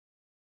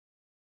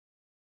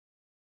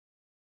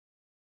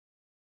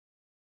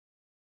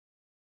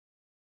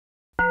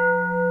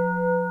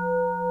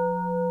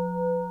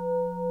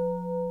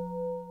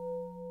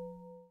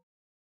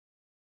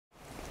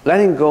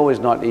letting go is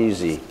not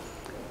easy.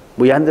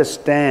 We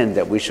understand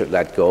that we should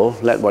let go,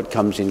 let what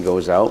comes in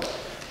goes out.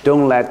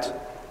 Don't let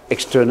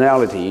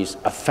externalities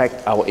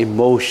affect our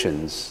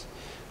emotions.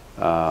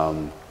 We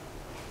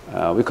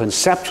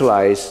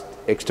conceptualize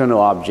external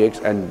objects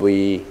and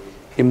we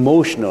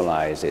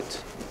emotionalize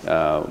it.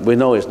 We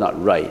know it's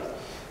not right.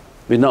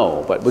 We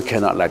know, but we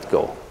cannot let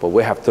go. But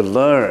we have to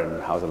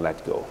learn how to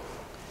let go.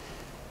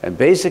 And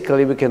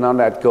basically, we cannot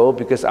let go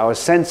because our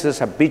senses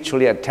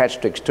habitually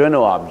attached to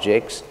external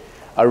objects,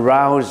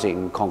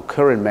 arousing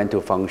concurrent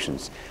mental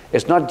functions.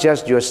 It's not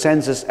just your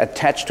senses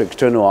attached to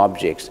external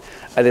objects.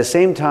 At the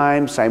same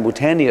time,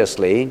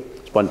 simultaneously,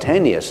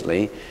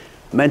 spontaneously,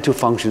 mental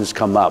functions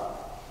come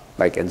up,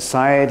 like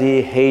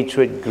anxiety,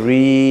 hatred,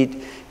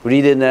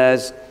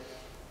 greediness,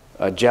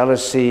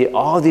 jealousy.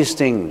 All these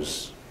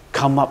things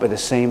come up at the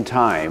same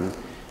time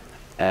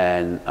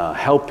and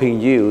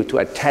helping you to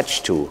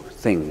attach to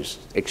things,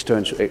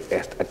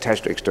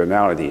 attached to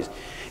externalities.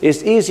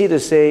 It's easy to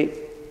say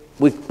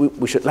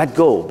we should let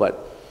go,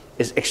 but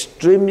it's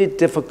extremely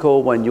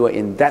difficult when you are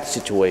in that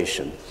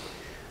situation.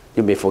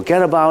 You may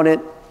forget about it.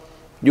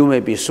 You may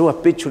be so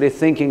habitually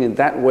thinking in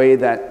that way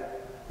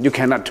that you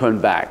cannot turn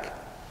back.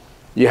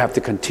 You have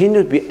to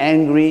continue to be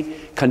angry,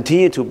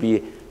 continue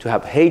to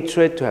have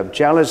hatred, to have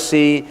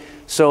jealousy.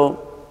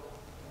 So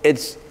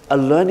it's a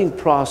learning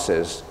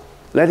process.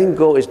 Letting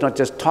go is not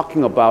just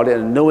talking about it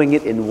and knowing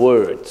it in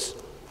words.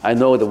 I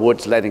know the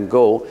words letting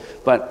go,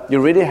 but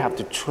you really have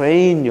to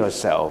train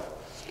yourself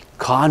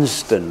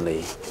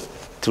constantly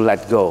to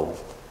let go.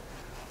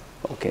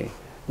 Okay.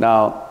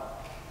 Now,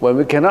 when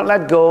we cannot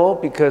let go,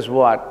 because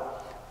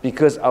what?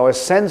 Because our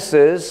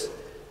senses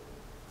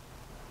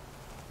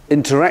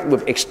interact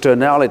with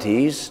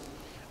externalities,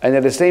 and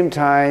at the same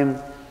time,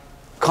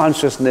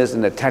 consciousness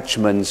and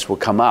attachments will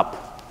come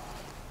up.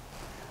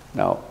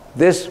 Now,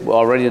 this we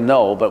already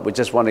know, but we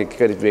just want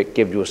to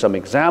give you some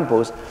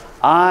examples.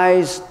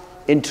 Eyes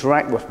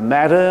interact with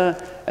matter,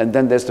 and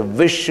then there's the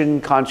vision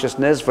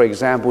consciousness, for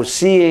example,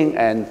 seeing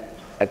an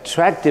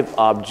attractive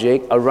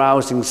object,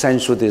 arousing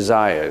sensual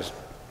desires.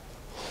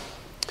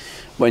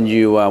 When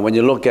you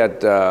look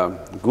at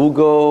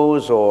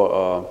Google's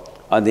or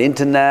on the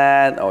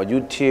internet or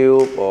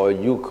YouTube or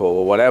Yuko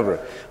or whatever,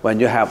 when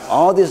you have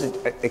all these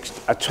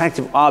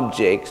attractive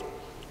objects,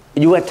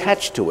 you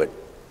attach to it.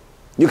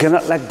 You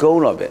cannot let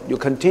go of it. You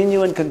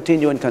continue and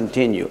continue and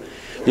continue.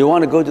 You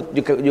want to go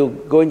to,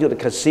 you go into the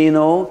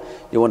casino,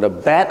 you want to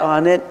bet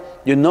on it,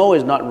 you know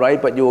it's not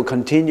right, but you will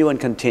continue and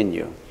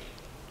continue.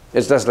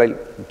 It's just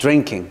like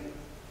drinking.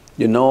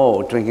 You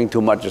know drinking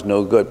too much is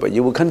no good, but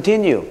you will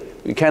continue.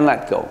 You can't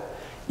let go.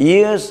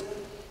 Ears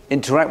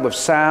interact with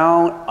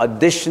sound,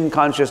 audition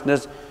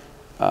consciousness.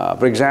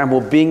 For example,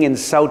 being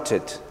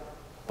insulted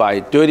by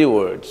dirty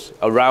words,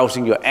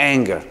 arousing your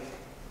anger.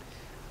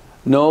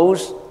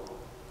 Nose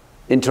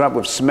interact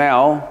with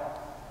smell,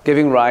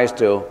 giving rise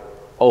to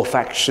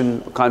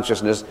olfaction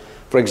consciousness.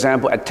 For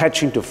example,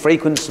 attaching to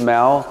frequent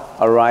smell,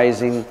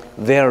 arising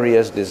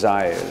various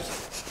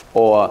desires.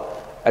 Or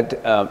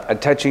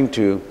attaching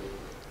to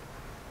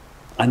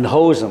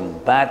unwholesome,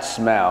 bad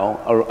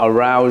smell,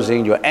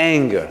 arousing your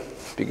anger.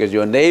 Because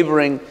your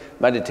neighboring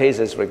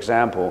meditators, for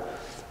example,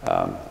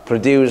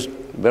 produce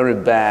very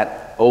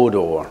bad odor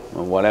or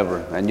whatever,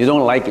 and you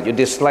don't like it, you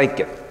dislike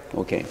it.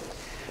 Okay.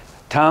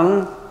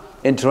 Tongue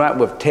interact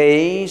with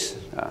taste,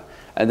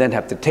 and then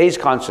have the taste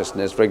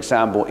consciousness. For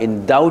example,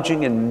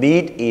 indulging in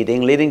meat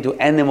eating, leading to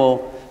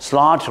animal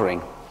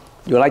slaughtering.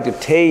 You like to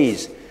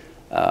taste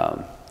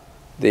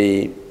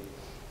the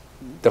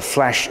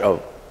flesh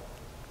of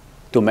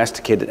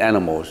domesticated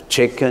animals,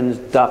 chickens,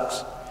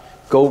 ducks,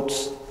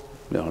 goats,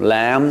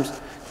 lambs,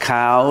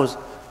 cows,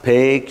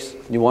 pigs.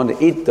 You want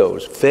to eat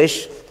those.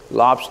 Fish,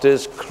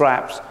 lobsters,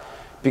 crabs,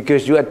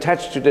 because you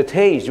attach to the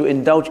taste. You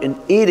indulge in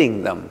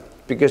eating them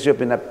because you've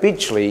been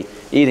habitually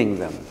eating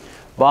them.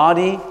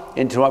 Body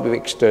interact with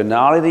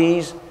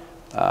externalities,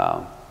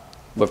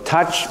 with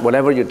touch,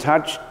 whatever you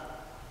touch,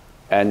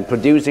 and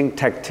producing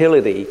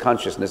tactility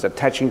consciousness,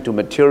 attaching to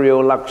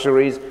material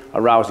luxuries,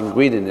 arousing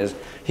greediness.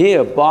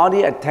 Here,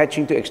 body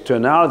attaching to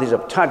externalities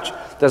of touch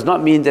does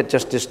not mean that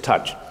just this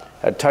touch.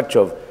 A touch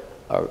of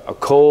a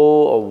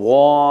cold or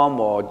warm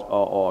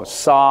or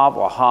soft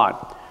or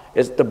hot.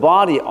 It's the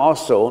body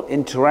also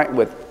interact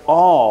with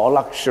all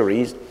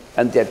luxuries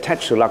and they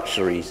attach to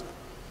luxuries.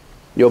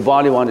 Your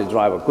body wants to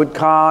drive a good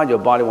car, your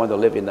body wants to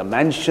live in a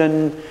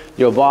mansion,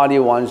 your body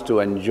wants to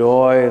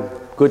enjoy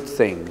good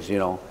things,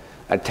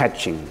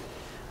 attaching.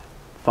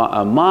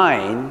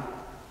 Mind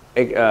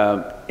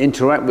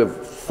interact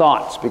with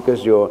thoughts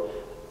because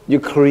you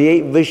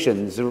create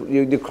visions,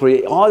 you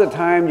create, all the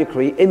time you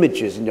create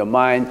images in your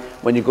mind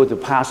when you go to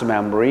past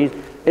memories,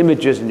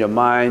 images in your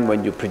mind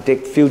when you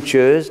predict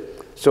futures.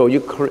 So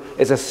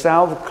it's a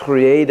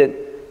self-created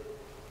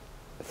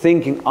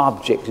thinking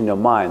object in your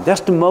mind.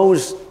 That's the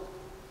most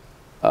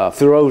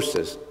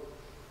ferocious.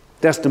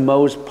 That's the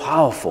most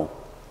powerful.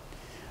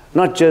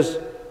 Not just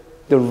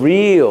the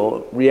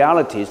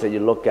realities that you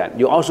look at.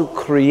 You also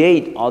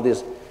create all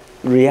these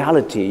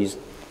realities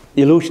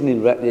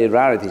illusionary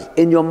realities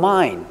in your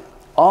mind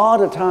all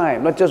the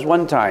time, not just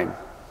one time.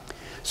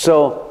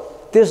 So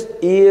this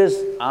ears,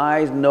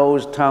 eyes,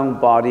 nose, tongue,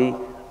 body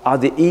are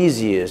the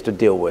easiest to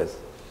deal with.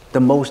 The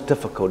most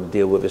difficult to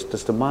deal with is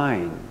just the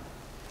mind,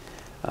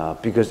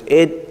 because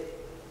it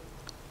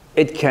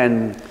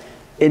can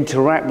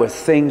interact with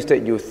things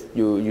that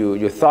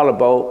you thought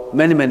about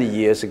many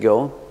years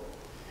ago.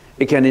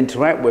 It can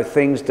interact with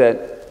things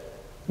that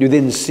you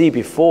didn't see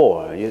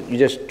before. You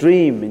just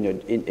dream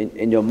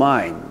in your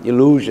mind,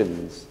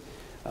 illusions.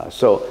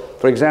 So,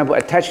 for example,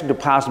 attaching to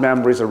past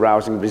memories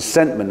arousing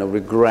resentment or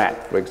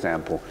regret, for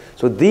example.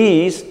 So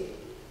these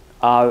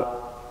are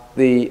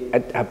the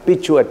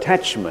habitual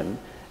attachment,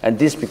 and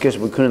this because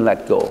we couldn't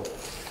let go.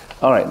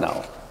 All right,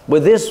 now,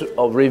 with this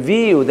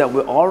review that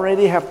we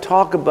already have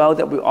talked about,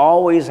 that we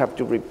always have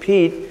to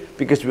repeat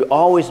because we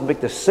always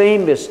make the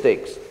same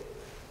mistakes.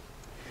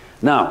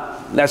 Now,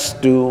 let's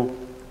do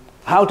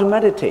how to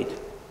meditate.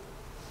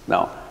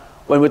 Now,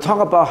 when we talk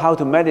about how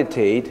to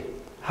meditate,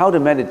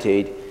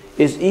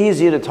 it's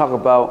easier to talk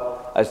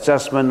about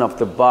adjustment of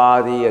the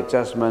body,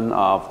 adjustment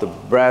of the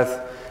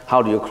breath,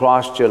 how do you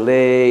cross your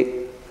leg,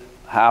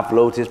 half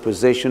lotus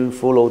position,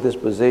 full lotus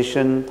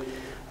position,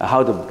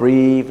 how to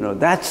breathe. You know,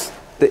 that's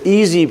the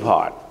easy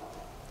part.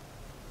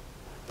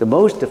 The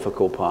most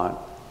difficult part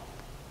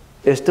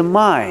is the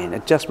mind,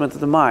 adjustment of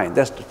the mind.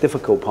 That's the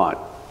difficult part.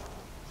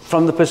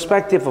 From the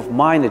perspective of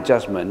mind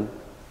adjustment,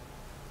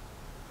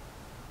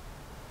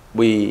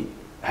 we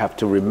have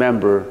to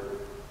remember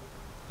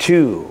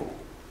two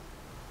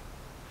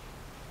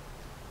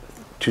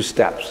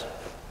steps.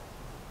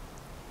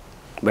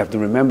 We have to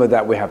remember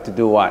that we have to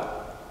do what?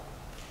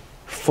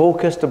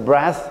 Focus the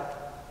breath.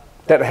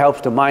 That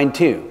helps the mind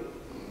too,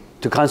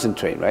 to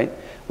concentrate, right?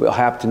 We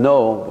have to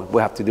know,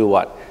 we have to do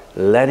what?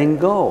 Letting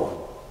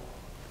go.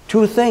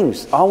 Two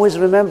things. Always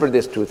remember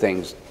these two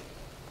things.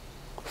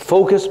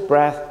 Focus,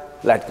 breath,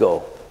 let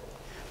go.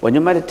 When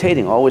you're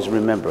meditating, always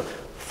remember,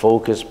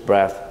 focus,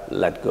 breath,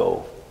 let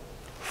go.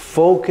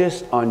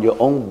 Focus on your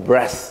own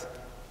breath.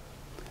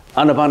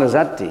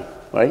 Anapanasati,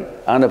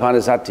 right?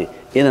 Anapanasati,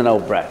 in and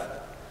out breath.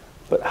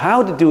 But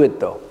how to do it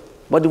though?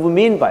 What do we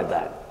mean by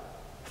that?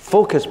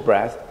 Focus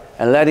breath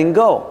and letting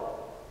go.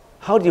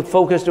 How do you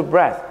focus the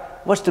breath?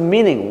 What's the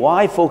meaning?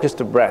 Why focus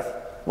the breath?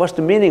 What's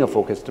the meaning of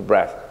focus the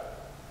breath?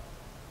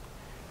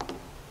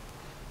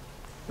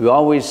 We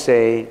always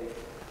say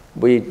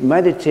we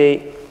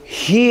meditate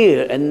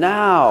here and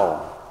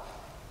now.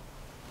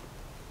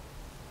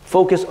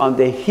 Focus on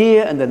the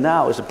here and the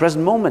now. It's the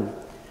present moment.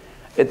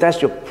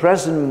 That's your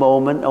present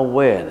moment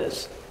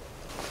awareness.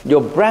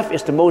 Your breath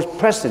is the most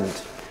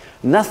present.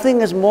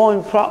 Nothing is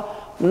more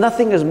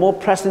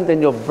present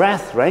than your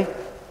breath, right?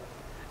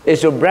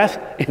 Is your breath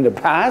in the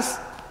past?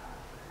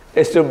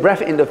 Is your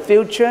breath in the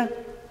future?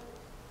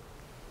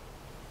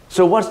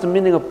 So what's the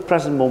meaning of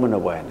present moment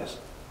awareness?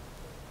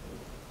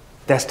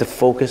 That's the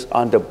focus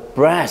on the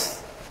breath.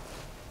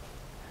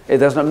 It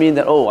does not mean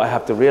that, oh, I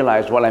have to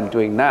realize what I'm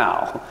doing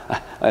now.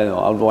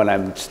 What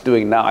I'm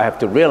doing now, I have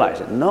to realize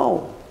it.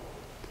 No.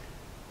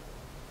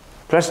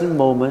 Present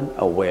moment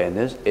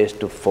awareness is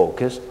to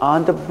focus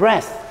on the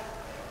breath.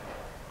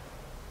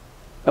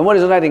 And what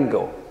is letting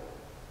go?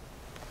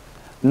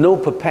 No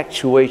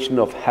perpetuation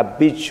of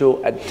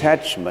habitual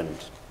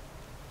attachment.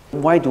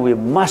 Why do we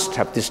must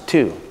have this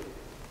too?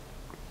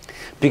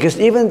 Because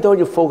even though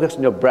you focus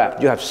on your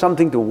breath, you have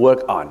something to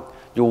work on.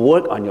 You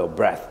work on your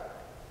breath.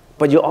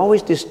 But you're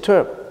always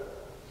disturbed.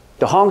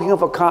 The honking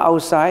of a car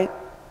outside,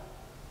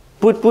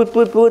 put.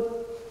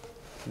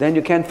 Then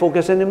you can't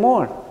focus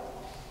anymore.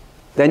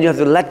 Then you have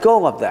to let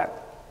go of that.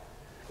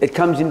 It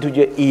comes into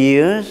your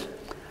ears.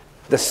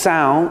 The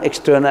sound,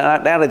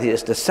 externality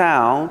is the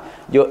sound.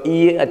 Your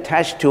ear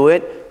attached to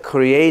it,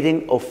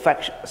 creating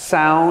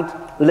sound,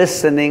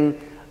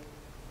 listening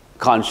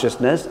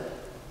consciousness,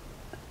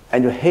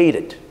 and you hate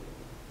it.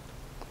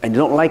 And you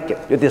don't like it,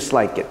 you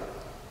dislike it.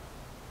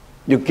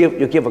 You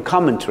give a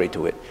commentary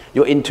to it.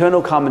 Your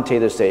internal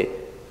commentators say,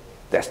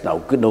 that's no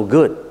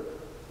good.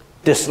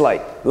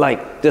 Dislike,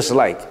 like,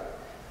 dislike.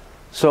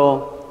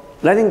 So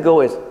letting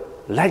go is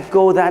let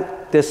go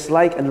that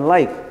dislike and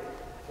like.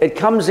 It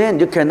comes in.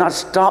 You cannot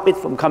stop it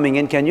from coming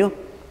in, can you?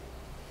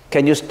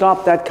 Can you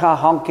stop that car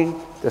honking,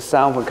 the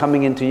sound from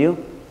coming into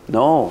you?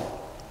 No.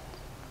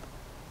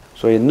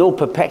 So no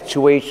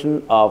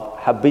perpetuation of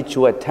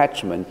habitual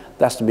attachment.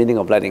 That's the meaning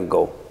of letting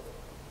go.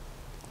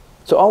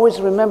 So always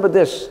remember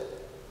this.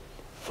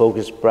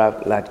 Focus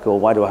breath, let go.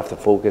 Why do I have to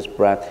focus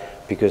breath?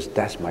 Because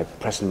that's my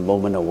present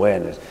moment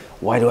awareness.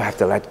 Why do I have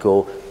to let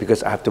go?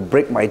 Because I have to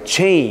break my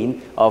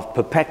chain of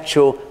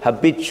perpetual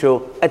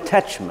habitual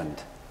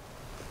attachment.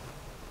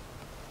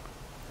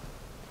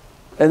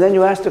 And then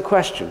you ask the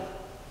question.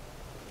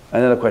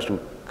 Another question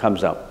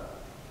comes up.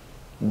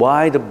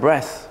 Why the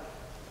breath?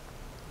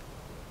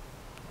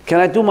 Can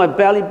I do my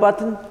belly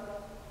button?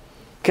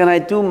 Can I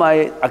do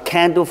a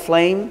candle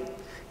flame?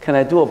 Can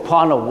I do a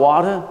pond of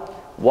water?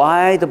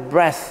 Why the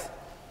breath?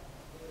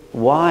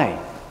 Why?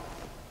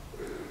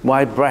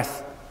 Why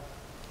breath?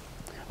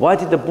 Why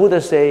did the Buddha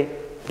say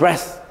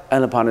breath?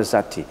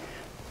 anapanasati.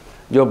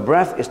 Your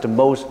breath is the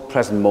most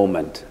present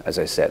moment, as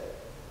I said.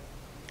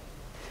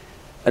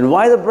 And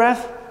why the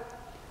breath?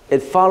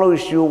 It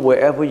follows you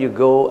wherever you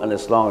go and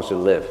as long as you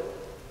live.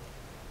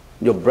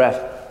 Your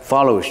breath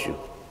follows you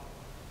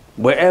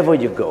wherever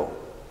you go.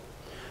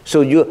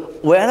 So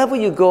wherever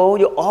you go,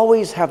 you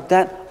always have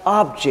that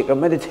object of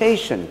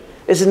meditation.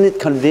 Isn't it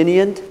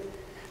convenient?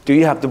 Do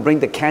you have to bring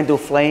the candle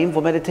flame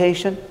for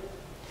meditation?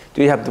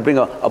 Do you have to bring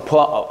a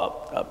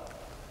bowl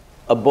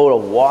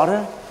of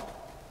water?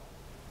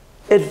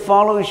 It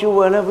follows you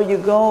wherever you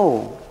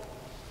go.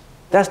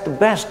 That's the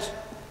best.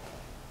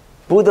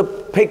 Buddha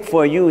picked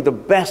for you the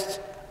best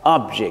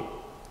object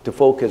to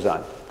focus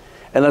on.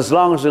 And as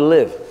long as you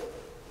live,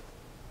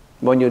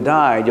 when you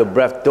die, your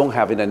breath don't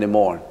have it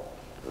anymore.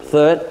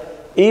 Third,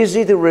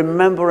 easy to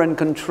remember and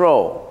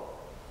control.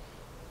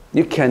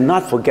 You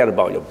cannot forget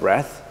about your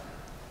breath.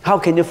 How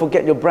can you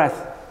forget your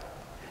breath?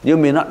 You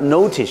may not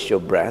notice your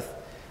breath,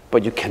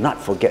 but you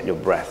cannot forget your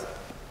breath.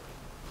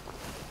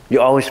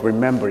 You always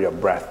remember your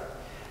breath.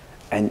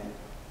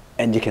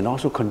 And you can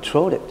also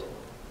control it.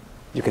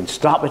 You can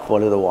stop it for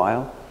a little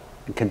while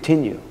and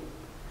continue.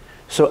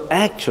 So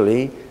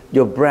actually,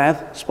 your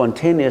breath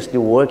spontaneously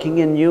working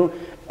in you,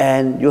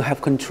 and you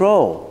have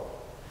control.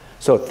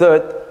 So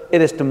third,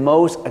 it is the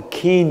most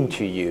akin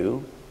to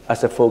you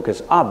as a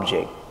focus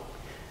object.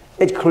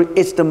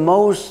 It's the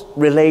most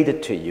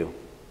related to you.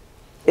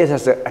 It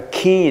has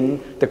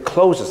akin, the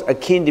closest.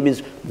 Akin means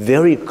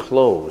very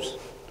close,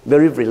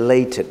 very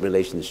related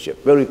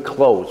relationship, very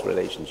close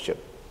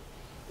relationship.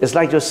 It's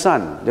like your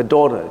son, your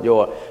daughter,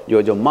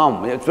 your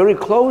mom. It's very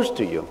close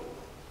to you.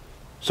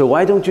 So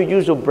why don't you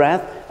use your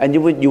breath and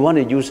you want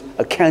to use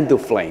a candle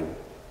flame?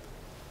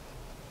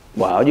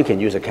 Well, you can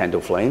use a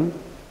candle flame.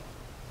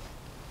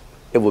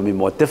 It will be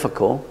more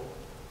difficult.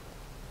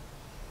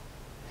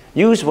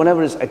 Use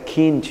whatever is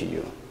akin to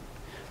you.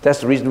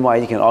 That's the reason why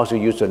you can also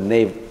use your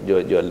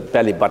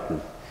belly button.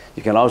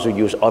 You can also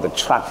use all the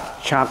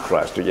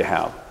chakras that you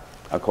have.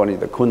 According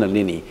to the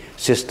Kundalini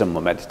system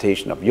of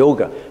meditation of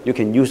yoga, you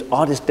can use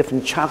all these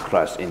different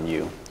chakras in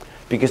you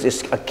because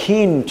it's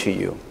akin to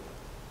you.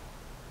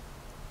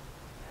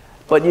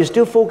 But you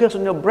still focus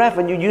on your breath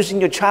and you're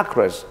using your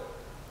chakras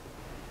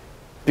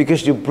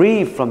because you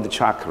breathe from the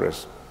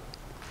chakras.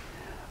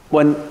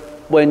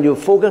 When you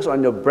focus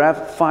on your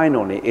breath,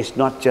 finally, it's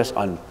not just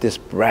on this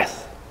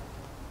breath.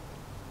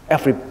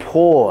 Every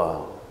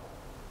pore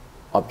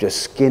of your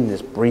skin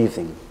is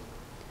breathing.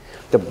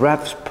 The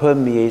breath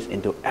permeates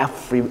into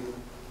every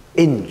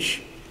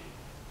inch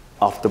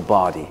of the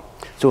body.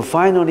 So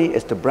finally,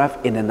 it's the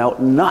breath in and out,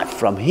 not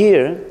from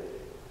here.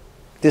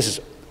 This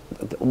is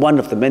one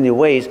of the many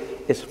ways.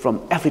 It's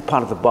from every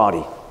part of the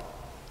body.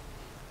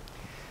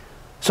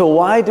 So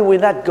why do we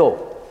let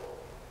go?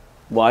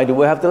 Why do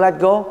we have to let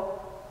go?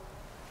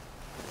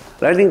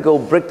 Letting go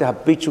breaks the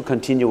habitual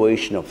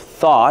continuation of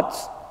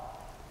thoughts.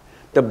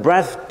 The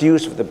breath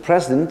deals with the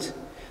present.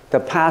 The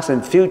past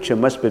and future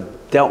must be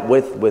dealt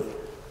with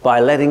by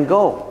letting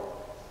go.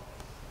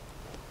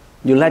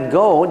 You let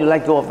go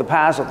of the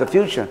past or the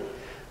future,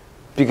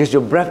 because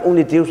your breath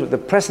only deals with the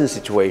present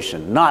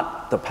situation,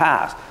 not the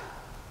past.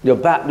 Your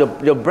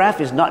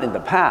breath is not in the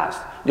past.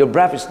 Your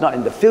breath is not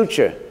in the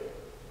future.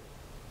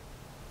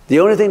 The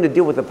only thing to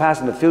deal with the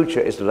past and the future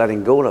is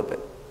letting go of it.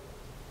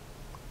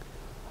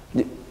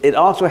 It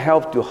also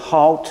helps to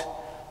halt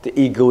the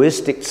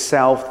egoistic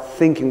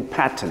self-thinking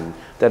pattern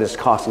that is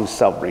causing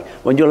suffering.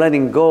 When you're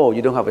letting go,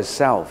 you don't have a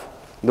self.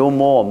 No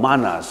more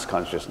manas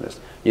consciousness.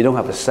 You don't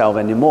have a self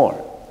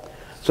anymore.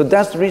 So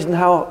that's the reason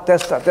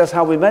that's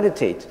how we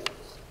meditate.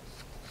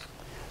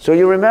 So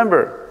you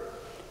remember,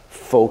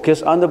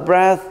 focus on the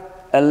breath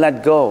and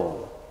let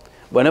go.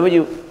 Whenever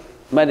you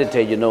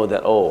meditate, you know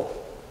that,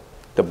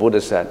 the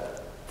Buddha said,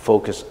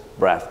 focus,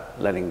 breath,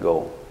 letting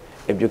go.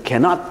 If you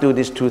cannot do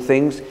these two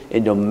things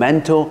in your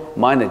mental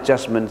mind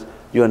adjustments,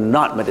 you are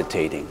not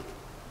meditating.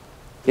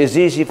 It's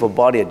easy for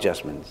body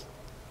adjustments.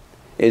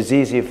 It's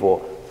easy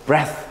for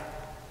breath.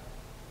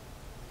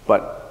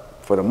 But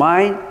for the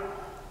mind,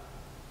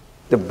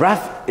 the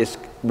breath is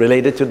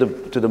related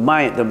to the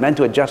mind, the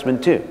mental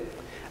adjustment too.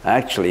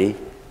 Actually,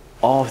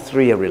 all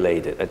three are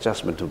related.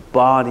 Adjustment to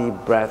body,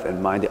 breath,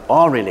 and mind, they're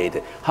all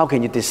related. How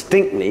can you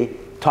distinctly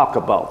talk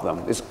about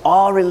them? It's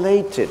all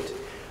related.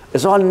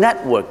 It's all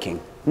networking.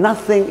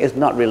 Nothing is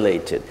not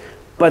related.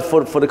 But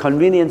for the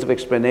convenience of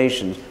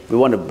explanations, we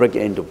want to break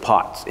it into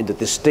parts, into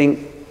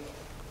distinct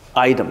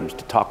items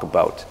to talk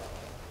about.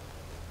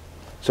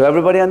 So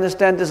everybody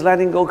understand this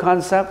letting go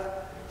concept?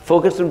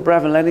 Focus on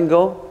breath and letting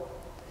go?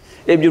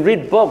 If you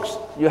read books,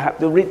 you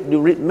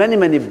read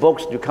many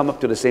books, you come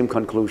up to the same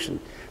conclusion.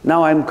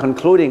 Now I'm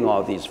concluding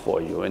all these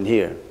for you in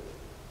here.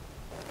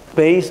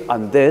 Based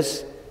on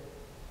this,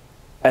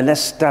 and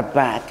let's step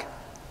back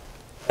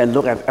and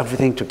look at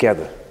everything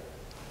together.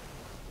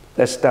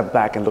 Let's step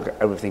back and look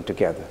at everything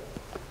together.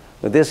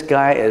 Now this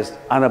guy is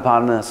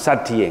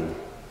anapanasatiing.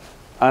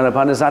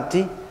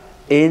 Anapanasati,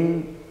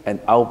 in and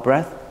out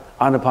breath.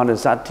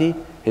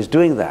 Anapanasati is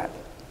doing that.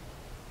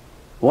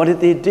 What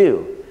did he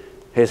do?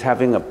 He's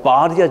having a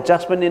body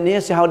adjustment in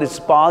here. See how this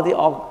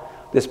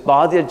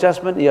body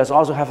adjustment, he is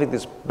also having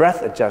this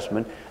breath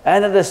adjustment.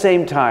 And at the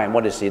same time,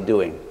 what is he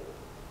doing?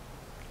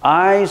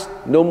 Eyes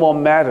no more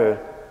matter.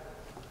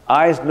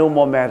 Eyes no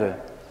more matter.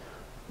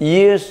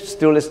 Ears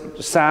still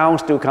listen, sound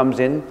still comes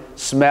in,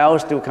 smell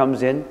still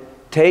comes in,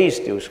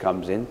 taste still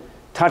comes in,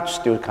 touch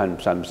still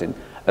comes in.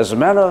 As a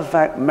matter of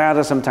fact,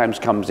 matter sometimes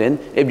comes in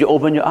if you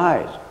open your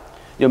eyes.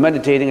 You're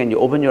meditating and you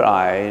open your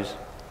eyes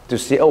to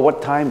see, oh,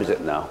 what time is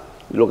it now?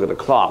 You look at the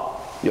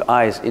clock, your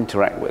eyes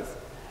interact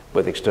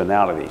with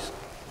externalities.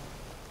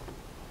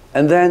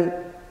 And then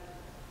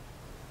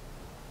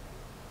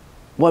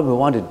what we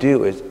want to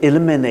do is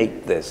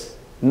eliminate this.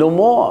 No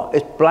more,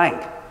 it's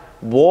blank.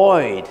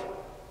 Void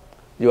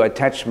your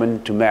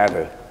attachment to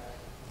matter.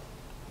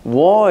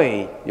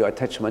 Void your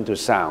attachment to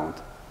sound.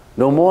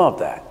 No more of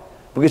that.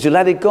 Because you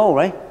let it go,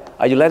 right?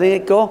 Are you letting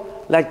it go?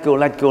 Let go,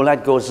 let go,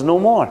 let go. It's no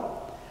more.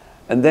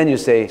 And then you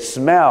say,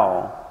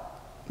 smell.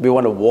 We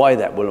want to avoid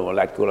that. We'll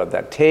let go of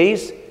that.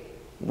 Taste.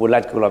 We'll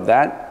let go of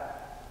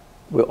that.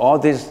 With all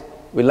this,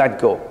 we let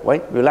go,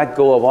 right? We let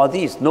go of all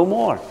these. No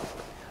more.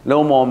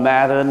 No more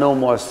matter, no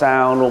more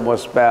sound, no more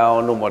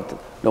smell,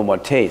 no more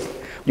taste.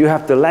 You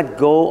have to let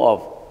go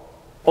of,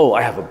 oh,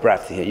 I have a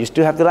breath here. You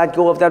still have to let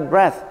go of that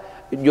breath.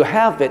 You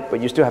have it,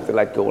 but you still have to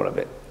let go of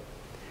it.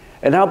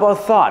 And how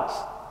about thoughts?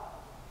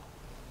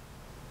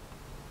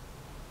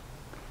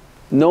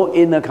 No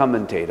inner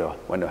commentator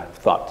when you have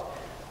thought.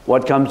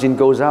 What comes in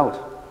goes out.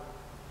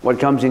 What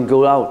comes in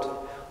goes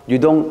out. You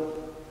don't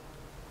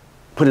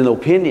put an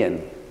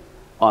opinion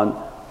on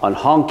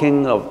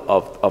honking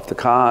of the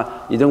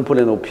car. You don't put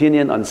an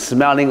opinion on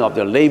smelling of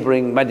the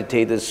laboring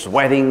meditators,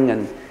 sweating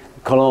and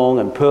cologne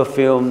and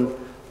perfume,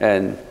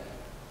 and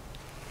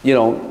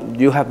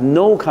you have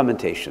no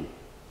commentation.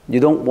 You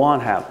don't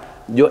want to have.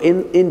 Your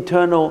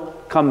internal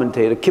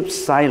commentator keeps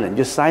silent.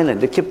 You're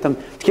silent. You keep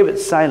it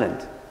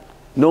silent.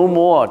 No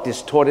more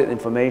distorted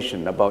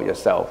information about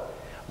yourself.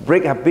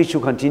 Break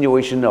habitual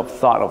continuation of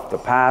thought of the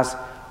past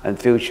and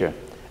future.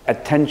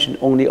 Attention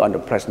only on the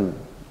present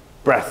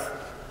breath.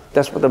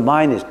 That's what the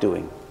mind is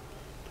doing.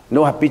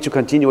 No habitual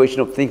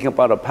continuation of thinking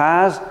about the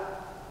past,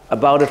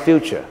 about the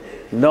future.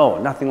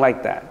 No, nothing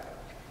like that.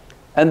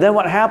 And then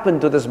what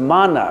happened to this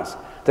manas,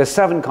 the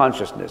seven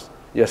consciousness,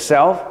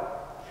 yourself?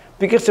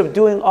 Because of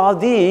doing all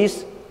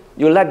these,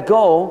 you let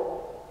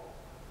go.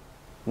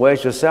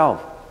 Where's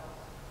yourself?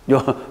 You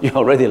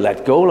already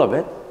let go of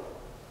it.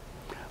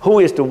 Who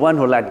is the one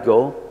who let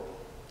go?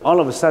 All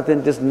of a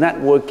sudden, this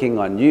networking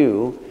on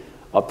you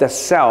of that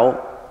self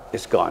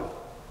is gone.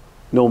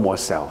 No more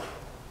self.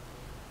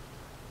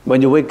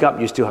 When you wake up,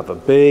 you still have a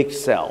big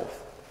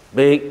self,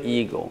 big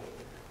ego.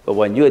 But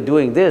when you are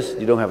doing this,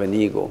 you don't have an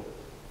ego.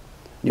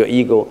 Your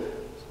ego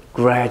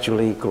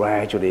gradually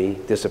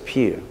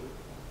disappears.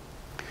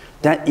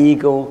 That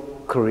ego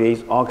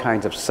creates all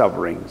kinds of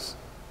sufferings.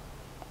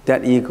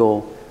 That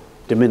ego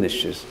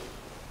diminishes.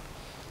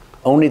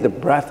 Only the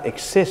breath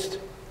exists.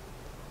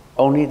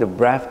 Only the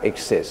breath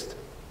exists.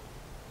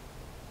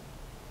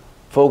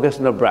 Focus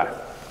on the breath.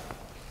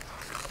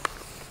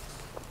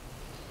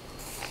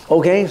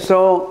 Okay,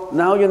 so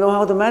now you know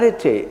how to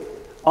meditate.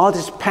 All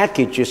this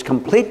package is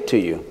complete to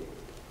you.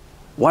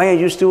 Why are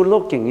you still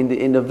looking in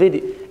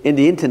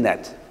the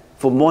internet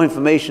for more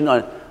information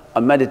on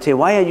meditation?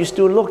 Why are you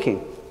still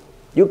looking?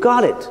 You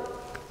got it.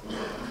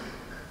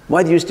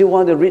 Why do you still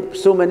want to read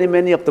so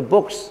many of the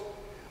books?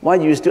 Why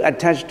do you still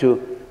attach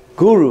to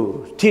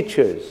gurus,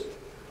 teachers,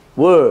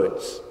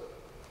 words?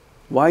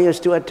 Why are you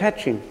still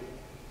attaching?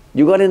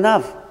 You got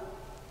enough.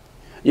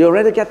 You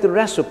already get the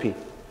recipe.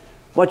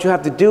 What you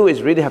have to do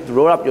is really have to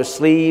roll up your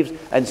sleeves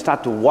and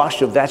start to wash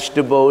your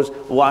vegetables,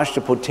 wash the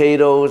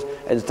potatoes,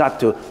 and start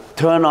to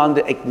turn on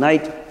the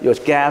ignite your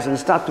gas and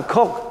start to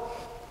cook.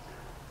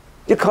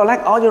 You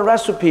collect all your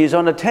recipes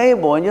on the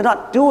table and you're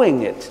not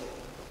doing it.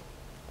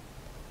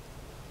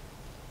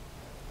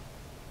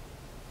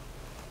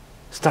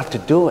 Start to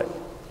do it.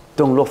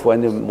 Don't look for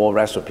any more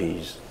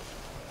recipes.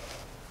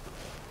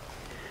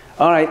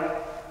 All right,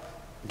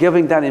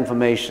 giving that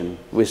information,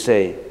 we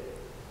say,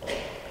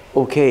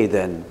 okay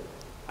then,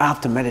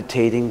 after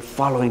meditating,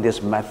 following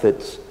these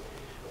methods,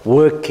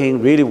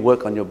 working, really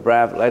work on your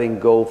breath, letting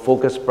go,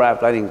 focus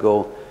breath, letting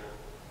go,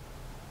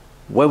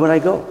 where would I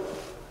go?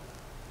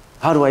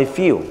 How do I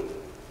feel?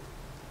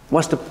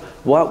 What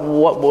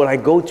would I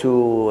go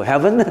to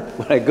heaven?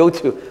 Would I go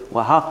to,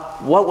 well,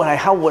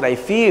 how would I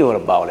feel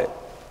about it?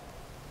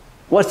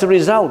 What's the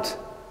result?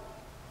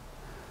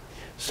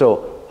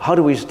 So how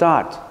do we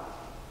start?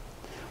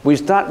 We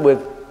start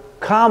with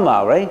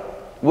karma, right?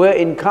 We're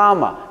in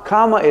karma.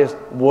 Karma is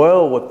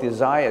world with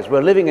desires.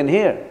 We're living in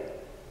here.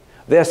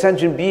 There are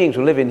sentient beings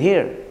who live in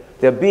here.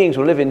 There are beings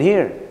who live in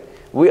here.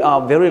 We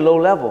are very low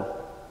level.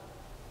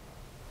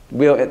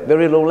 We are at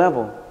very low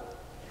level.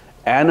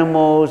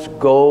 Animals,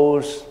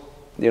 ghosts,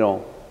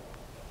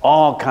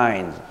 all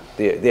kinds,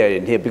 they are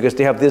in here because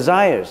they have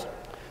desires,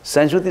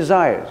 sensual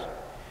desires.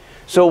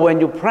 So when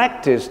you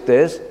practice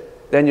this,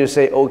 then you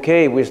say,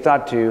 okay, we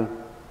start to,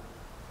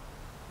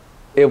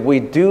 if we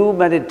do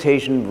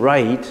meditation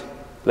right,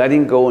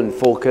 letting go and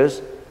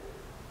focus,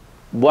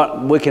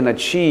 what we can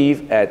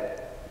achieve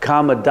at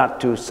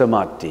Kamadhatu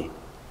Samadhi,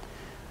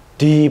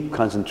 deep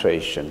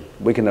concentration,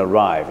 we can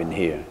arrive in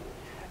here.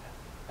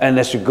 And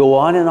as you go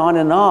on and on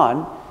and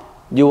on,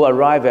 you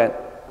arrive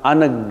at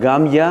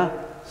Anagamya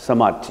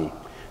Samadhi.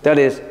 That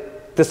is,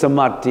 the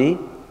Samadhi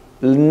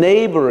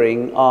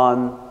neighboring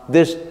on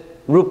this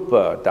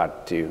Rupa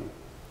Dhatu.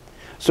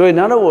 So in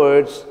other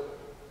words,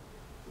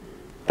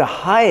 the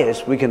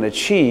highest we can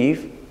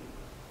achieve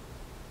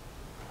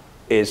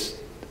is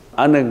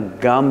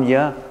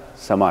Anagamya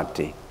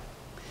Samadhi.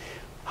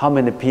 How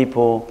many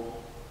people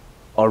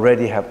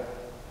already have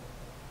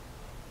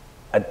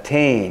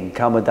attained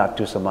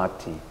Kamadhatu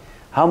Samadhi?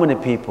 How many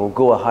people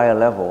go a higher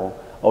level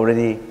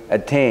already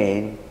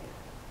attain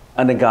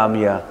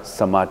Anagamya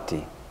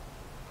Samadhi?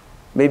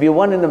 Maybe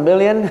 1 in a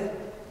million?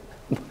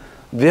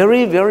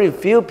 Very, very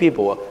few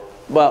people.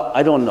 Well,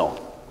 I don't know.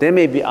 There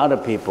may be other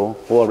people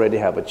who already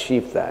have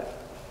achieved that.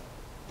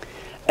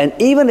 And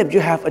even if you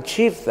have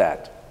achieved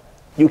that,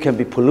 you can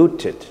be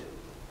polluted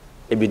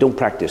if you don't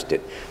practice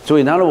it. So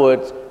in other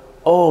words,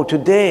 oh,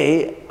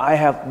 today I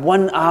have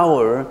 1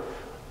 hour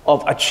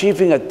of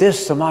achieving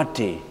this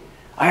samadhi.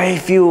 I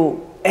feel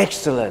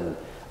excellent.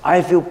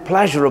 I feel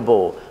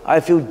pleasurable.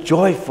 I feel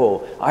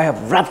joyful. I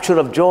have rapture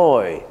of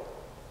joy.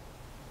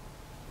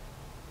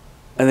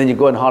 And then you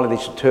go on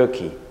holidays to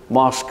Turkey,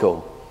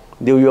 Moscow,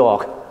 New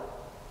York.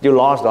 You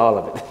lost all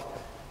of it.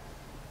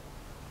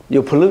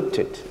 You're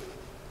polluted.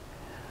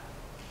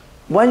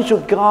 Once you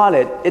got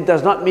it, it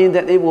does not mean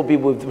that it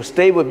will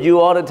stay with you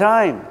all the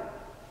time.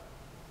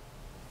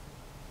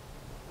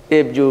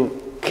 If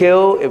you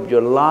kill, if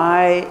you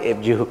lie,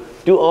 if you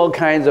do all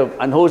kinds of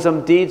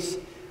unwholesome deeds,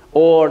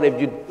 or if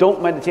you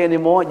don't meditate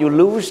anymore, you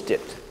lose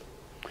it.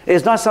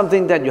 It's not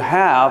something that you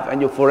have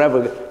and you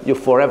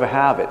forever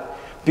have it,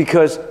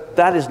 because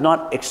that is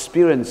not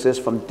experiences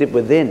from deep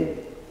within.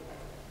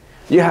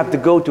 You have to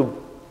go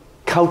to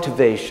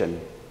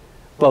cultivation,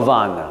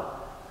 bhavana,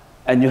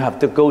 and you have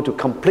to go to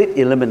complete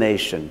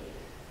elimination.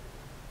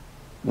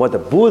 What the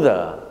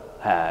Buddha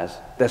has,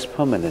 that's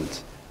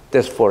permanent,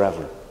 that's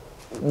forever.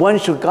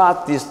 Once you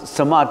got this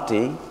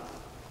samadhi,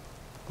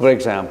 for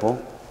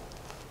example,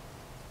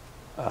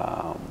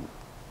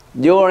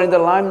 you're in the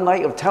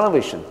limelight of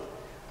television.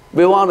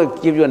 We want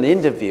to give you an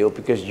interview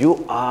because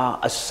you are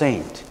a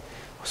saint.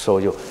 So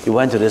you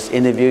went to this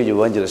interview, you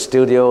went to the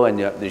studio, and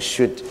you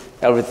shoot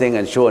everything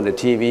and show on the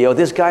TV. Oh,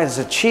 this guy has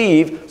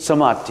achieved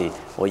samadhi.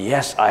 Well,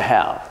 yes, I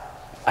have.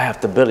 I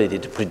have the ability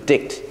to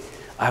predict.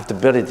 I have the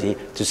ability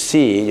to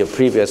see your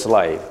previous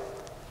life.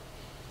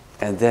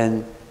 And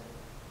then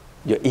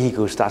your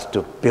ego starts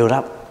to build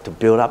up, to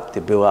build up,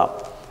 to build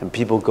up. And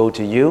people go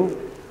to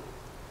you,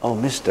 oh,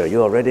 mister,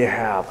 you already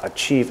have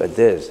achieved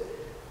this.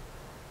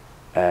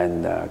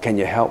 And can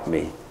you help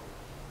me?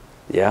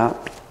 Yeah,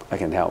 I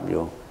can help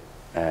you.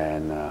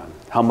 And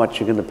how much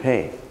you going to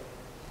pay?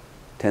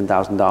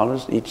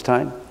 $10,000 each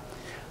time?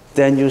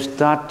 Then you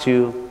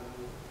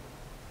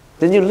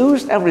then you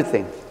lose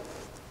everything.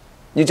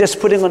 You're just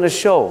putting on a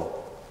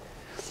show.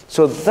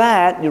 So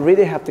that you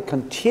really have to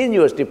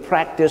continuously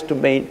practice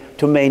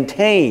to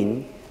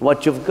maintain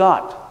what you've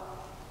got.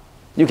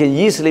 You can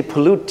easily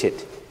pollute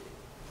it.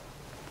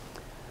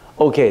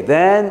 Okay,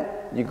 then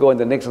you go in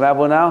the next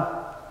level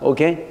now.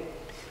 Okay?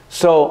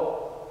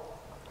 So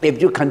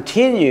if you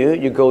continue,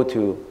 you go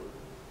to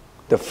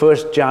the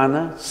first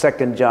jhana,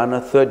 second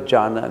jhana, third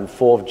jhana, and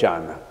fourth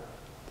jhana.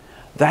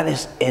 That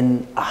is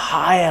in a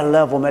higher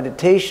level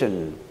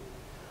meditation,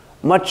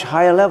 much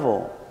higher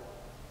level.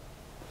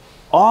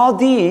 All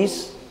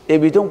these,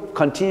 if you don't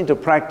continue to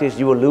practice,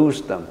 you will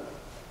lose them.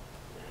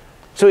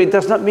 So it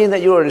does not mean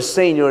that you are a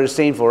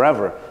saint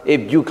forever.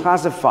 If you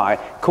classify,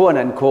 quote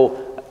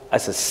unquote,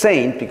 as a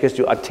saint because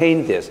you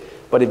attained this,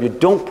 but if you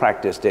don't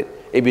practice it,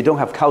 if you don't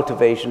have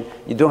cultivation,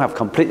 you don't have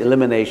complete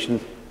elimination,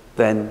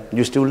 then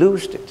you still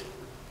lose it.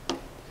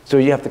 So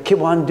you have to keep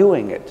on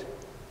doing it.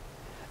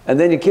 And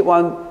then you keep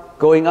on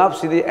going up,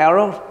 see the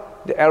arrow?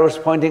 The arrow's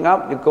pointing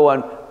up, you go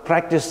on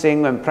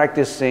practicing and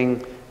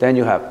practicing, then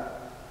you have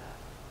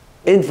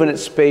infinite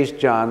space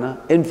jhana,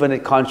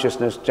 infinite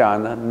consciousness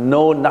jhana,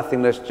 no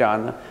nothingness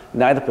jhana,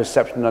 neither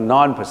perception nor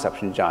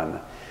non-perception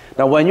jhana.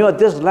 Now when you're at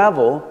this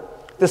level,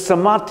 the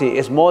samadhi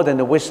is more than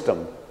the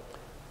wisdom.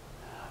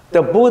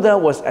 The Buddha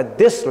was at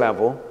this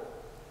level,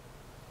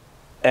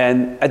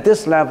 and at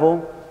this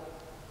level,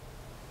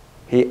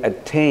 he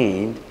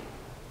attained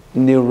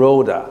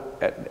Nirodha,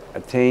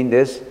 attained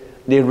this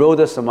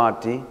Nirodha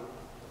Samadhi,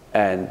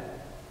 and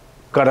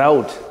got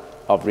out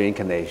of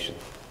reincarnation.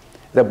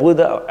 The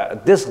Buddha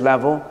at this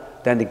level,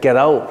 then to get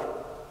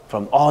out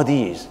from all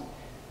these.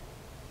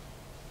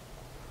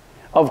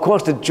 Of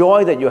course, the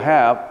joy that you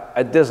have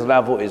at this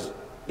level is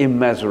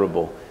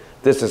immeasurable.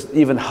 This is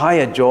even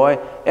higher joy.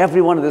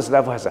 Everyone at this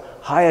level has a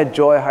higher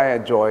joy, higher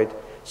joy.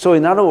 So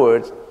in other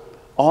words,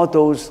 all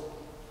those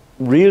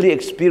really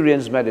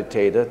experienced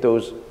meditators,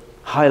 those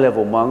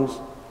high-level monks,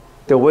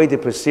 the way they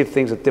perceive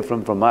things are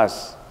different from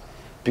us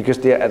because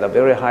they are at a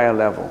very higher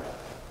level.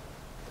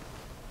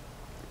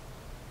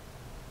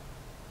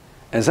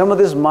 And some of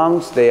these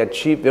monks, they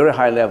achieved very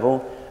high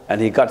level, and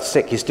he got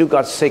sick. He still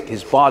got sick.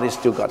 His body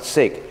still got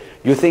sick.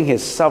 You think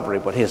he's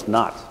suffering, but he's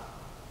not.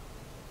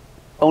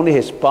 Only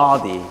his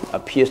body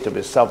appears to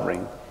be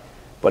suffering,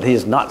 but he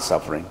is not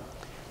suffering.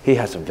 He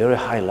has a very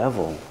high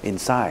level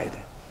inside.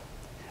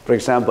 For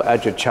example,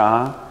 Ajahn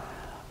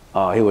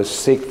Chah, he was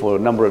sick for a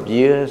number of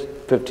years,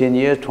 15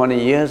 years,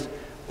 20 years,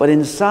 but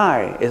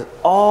inside is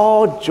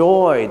all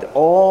joy,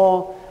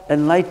 all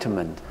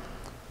enlightenment.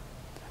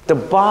 The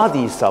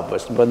body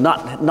suffers, but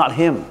not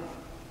him.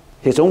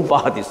 His own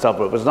body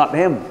suffers, but not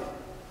him.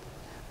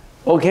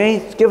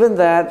 Okay, given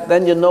that,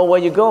 then you know where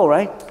you go,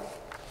 right?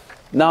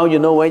 Now you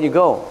know where you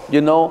go.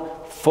 You know,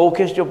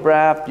 focus your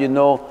breath, you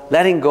know,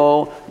 letting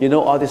go, you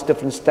know all these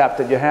different steps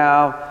that you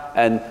have.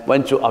 And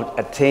once you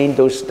attain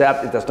those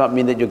steps, it does not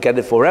mean that you get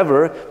it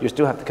forever. You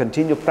still have to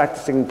continue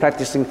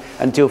practicing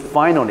until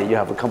finally you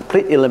have a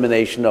complete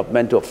elimination of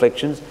mental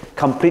afflictions,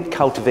 complete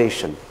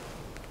cultivation.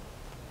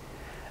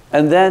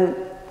 And then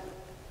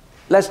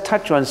let's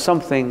touch on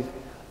something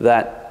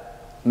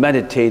that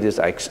meditators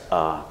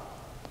are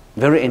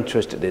very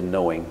interested in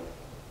knowing.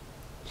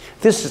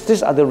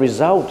 These are the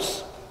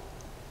results.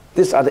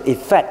 These are the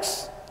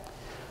effects.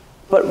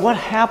 But what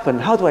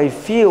happened? How do I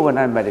feel when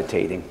I'm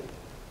meditating?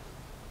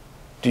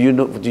 Do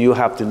you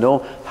have to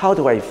know, how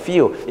do I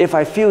feel? If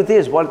I feel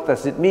this, what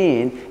does it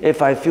mean?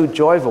 If I feel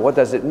joyful, what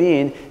does it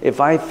mean?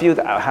 If I feel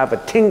that I have a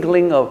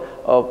tingling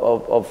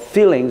of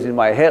feelings in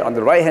my head on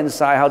the right-hand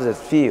side, how does it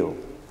feel?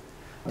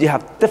 You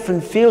have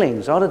different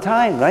feelings all the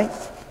time, right?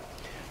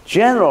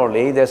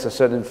 Generally, there's a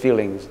certain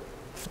feelings.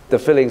 The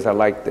feelings are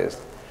like this.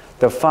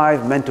 The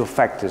 5 mental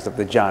factors of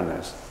the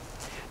jhanas.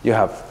 You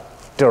have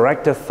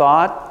directed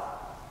thought,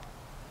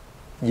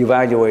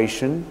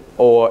 evaluation,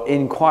 or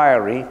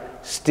inquiry,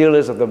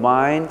 stillness of the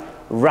mind,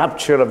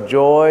 rapture of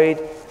joy,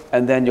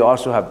 and then you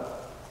also have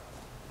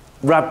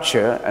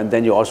rapture, and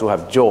then you also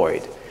have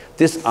joy.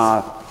 These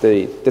are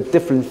the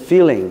different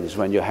feelings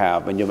when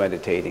you're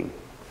meditating.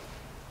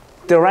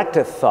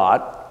 Directed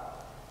thought.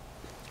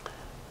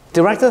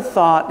 Directed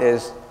thought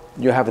is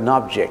you have an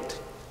object.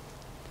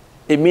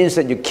 It means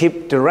that you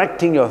keep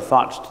directing your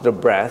thoughts to the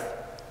breath.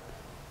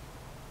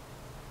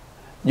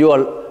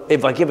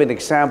 If I give an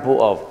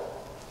example of,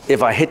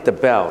 if I hit the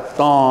bell,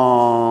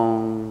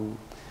 dong.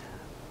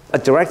 A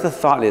directed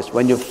thought is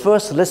when you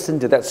first listen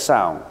to that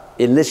sound,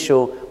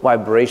 initial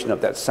vibration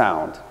of that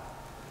sound.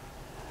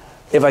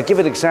 If I give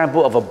an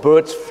example of a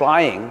bird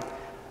flying,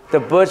 the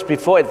bird,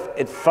 before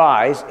it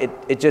flies,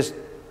 it just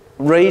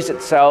raises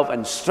itself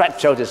and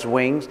stretch out its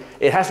wings.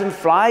 It hasn't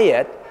fly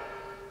yet.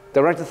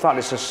 Directed thought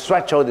is to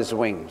stretch out its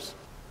wings.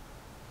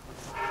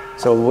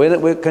 So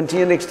we'll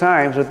continue next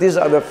time. So these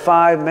are the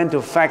 5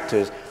 mental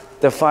factors,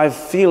 the 5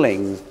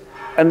 feelings.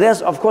 And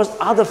there's, of course,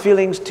 other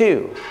feelings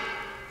too.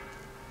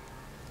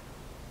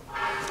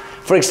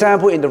 For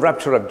example, in the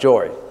rapture of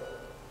joy,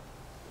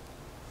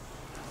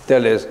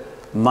 there is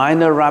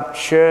minor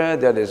rapture,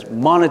 there is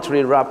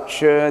monetary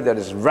rapture, there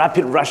is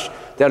rapid rush,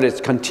 there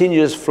is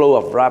continuous flow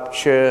of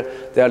rapture,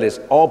 there is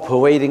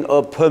all-pervading,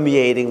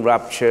 all-permeating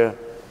rapture.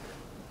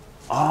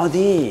 All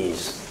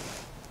these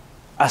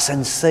are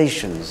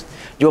sensations.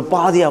 Your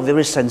body are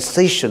very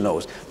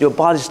sensational. Your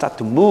body start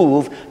to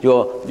move.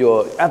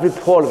 Your every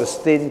pore of the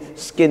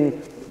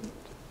skin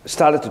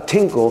started to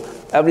tingle.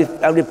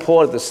 Every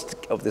pore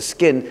of the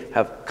skin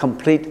have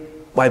complete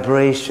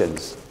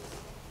vibrations.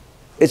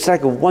 It's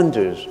like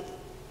wonders.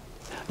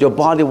 Your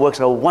body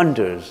works out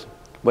wonders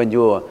when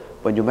you're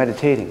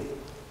meditating.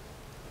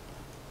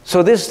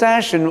 So this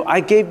session,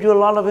 I gave you a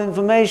lot of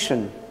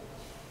information.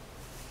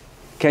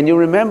 Can you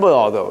remember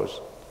all those?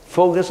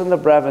 Focus on the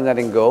breath and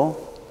letting go.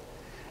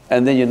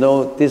 And then you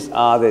know these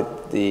are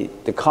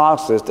the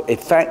causes. The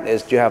effect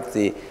is you have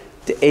the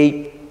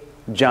 8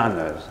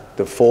 jhanas,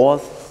 the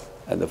 4th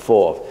and the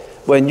 4th.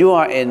 When you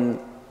are in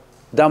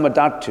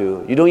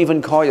Dhammadhatu, you don't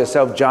even call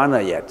yourself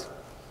jhana yet.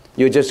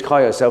 You just call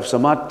yourself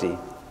samadhi.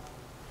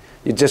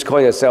 You just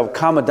call yourself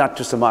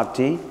Kamadhatu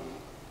samadhi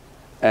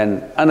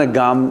and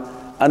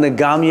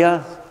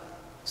Anagamya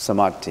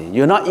samadhi.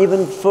 You're not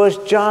even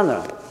first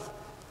jhana.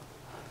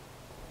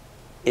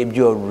 If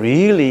you're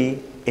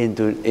really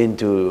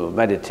into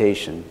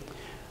meditation,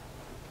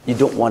 you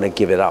don't want to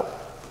give it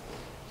up.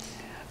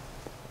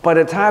 By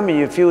the time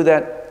you feel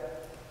that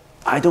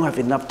I don't have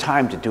enough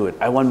time to do it,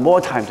 I want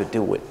more time to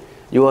do it,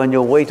 you are on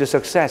your way to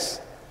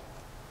success.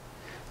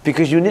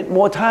 Because you need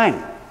more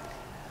time.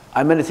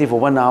 I meditate for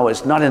 1 hour,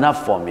 it's not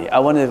enough for me. I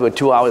want to do it for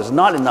 2 hours, it's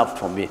not enough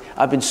for me.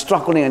 I've been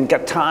struggling and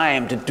get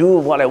time to do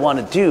what I want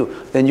to do.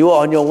 Then you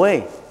are on your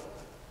way.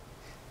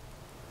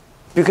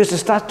 Because it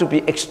starts to be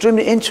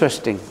extremely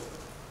interesting.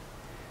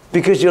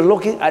 Because you're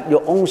looking at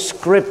your own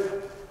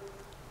script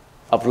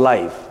of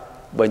life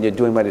when you're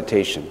doing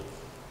meditation.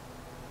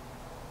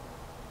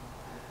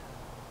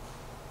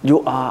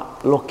 You are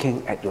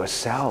looking at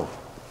yourself.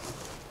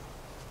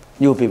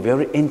 You'll be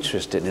very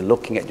interested in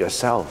looking at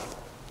yourself.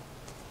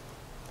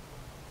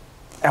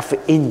 Every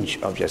inch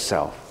of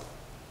yourself.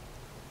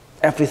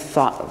 Every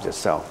thought of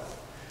yourself.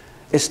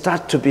 It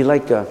starts to be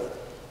like the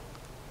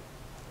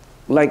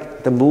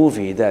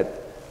movie that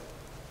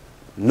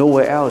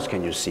Nowhere else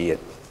can you see it.